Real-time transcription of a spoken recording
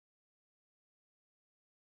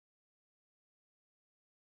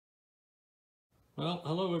Well,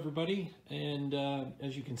 hello everybody, and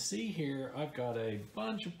as you can see here, I've got a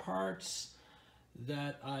bunch of parts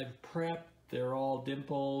that I've prepped. They're all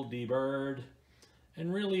dimpled, deburred,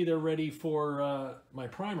 and really they're ready for my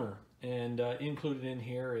primer. And included in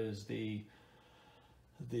here is the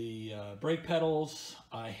brake pedals.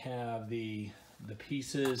 I have the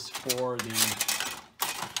pieces for the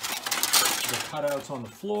cutouts on the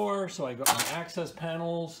floor. So I got my access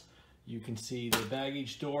panels. You can see the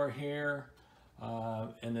baggage door here.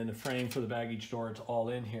 And then the frame for the baggage door, it's all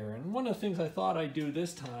in here. And one of the things I thought I'd do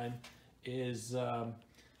this time is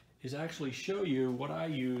actually show you what I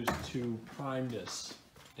use to prime this.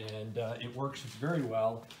 And it works very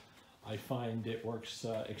well. I find it works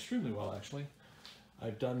extremely well, actually.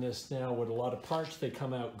 I've done this now with a lot of parts. They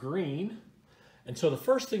come out green. And so the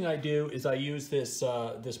first thing I do is I use this,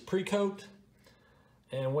 this pre-coat.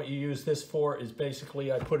 And what you use this for is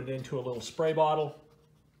basically I put it into a little spray bottle.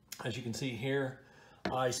 As you can see here,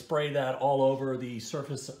 I spray that all over the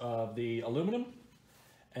surface of the aluminum,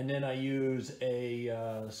 and then I use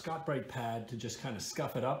a Scotch brake pad to just kind of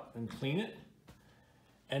scuff it up and clean it.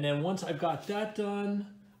 And then once I've got that done,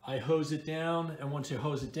 I hose it down, and once you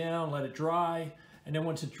hose it down, let it dry, and then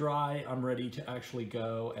once it's dry, I'm ready to actually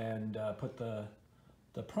go and put the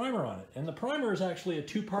primer on it. And the primer is actually a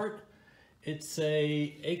two-part. It's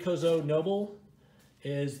a Akzonobel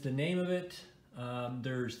is the name of it.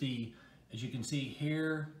 There's the, as you can see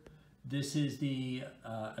here, this is the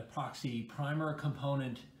epoxy primer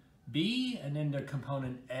component B, and then the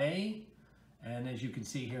component A. And as you can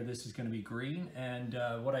see here, this is going to be green. And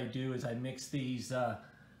what I do is I mix these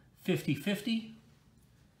 50-50,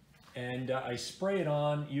 and I spray it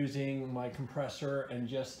on using my compressor and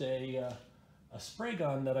just a spray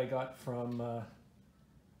gun that I got from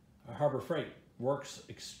Harbor Freight. Works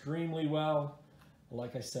extremely well.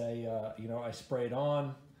 Like I say, you know, I spray it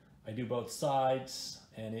on, I do both sides,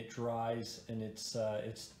 and it dries, and it's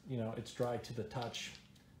you know, it's dry to the touch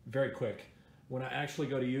very quick. When I actually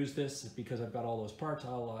go to use this, because I've got all those parts,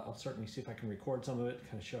 I'll certainly see if I can record some of it,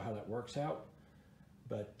 kind of show how that works out.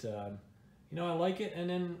 But you know, I like it, and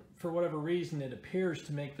then for whatever reason, it appears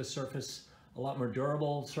to make the surface a lot more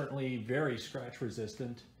durable, certainly very scratch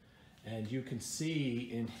resistant. And you can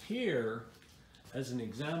see in here, as an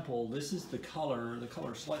example, this is the color. The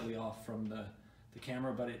color is slightly off from the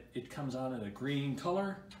camera, but it comes on in a green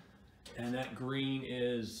color, and that green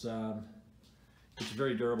is it's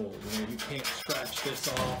very durable. You know, you can't scratch this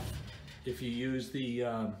off. If you use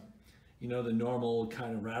the you know, the normal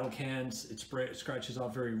kind of rattle cans, it scratches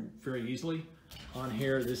off very easily. On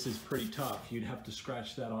here, this is pretty tough. You'd have to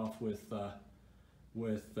scratch that off with a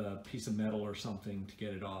piece of metal or something to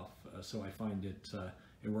get it off. So I find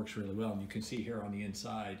it works really well. And you can see here on the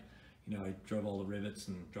inside, you know, I drove all the rivets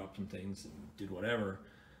and dropped some things and did whatever,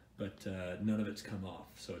 but none of it's come off.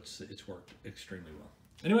 So it's worked extremely well.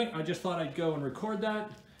 Anyway, I just thought I'd go and record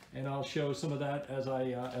that, and I'll show some of that as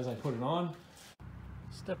I put it on.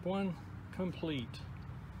 Step one complete.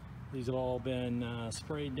 These have all been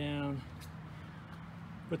sprayed down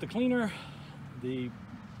with the cleaner, the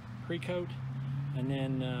pre-coat, and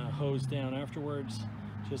then hosed down afterwards.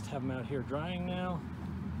 Just have them out here drying now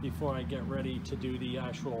before I get ready to do the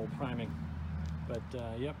actual priming. But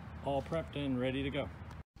yep, all prepped and ready to go.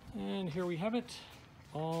 And here we have it,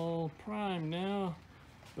 all primed now,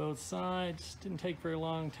 both sides. Didn't take very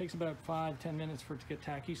long. It takes about 5-10 minutes for it to get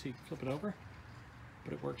tacky, so you can flip it over,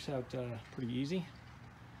 but it works out pretty easy.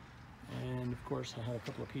 And of course I had a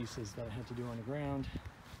couple of pieces that I had to do on the ground,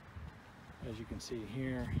 as you can see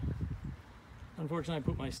here. Unfortunately, I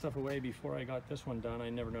put my stuff away before I got this one done. I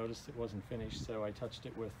never noticed it wasn't finished, so I touched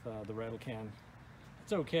it with the rattle can.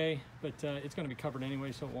 It's okay, but it's going to be covered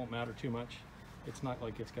anyway, so it won't matter too much. It's not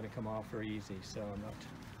like it's going to come off very easy, so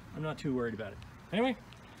I'm not too worried about it. Anyway,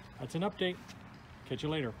 that's an update. Catch you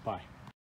later. Bye.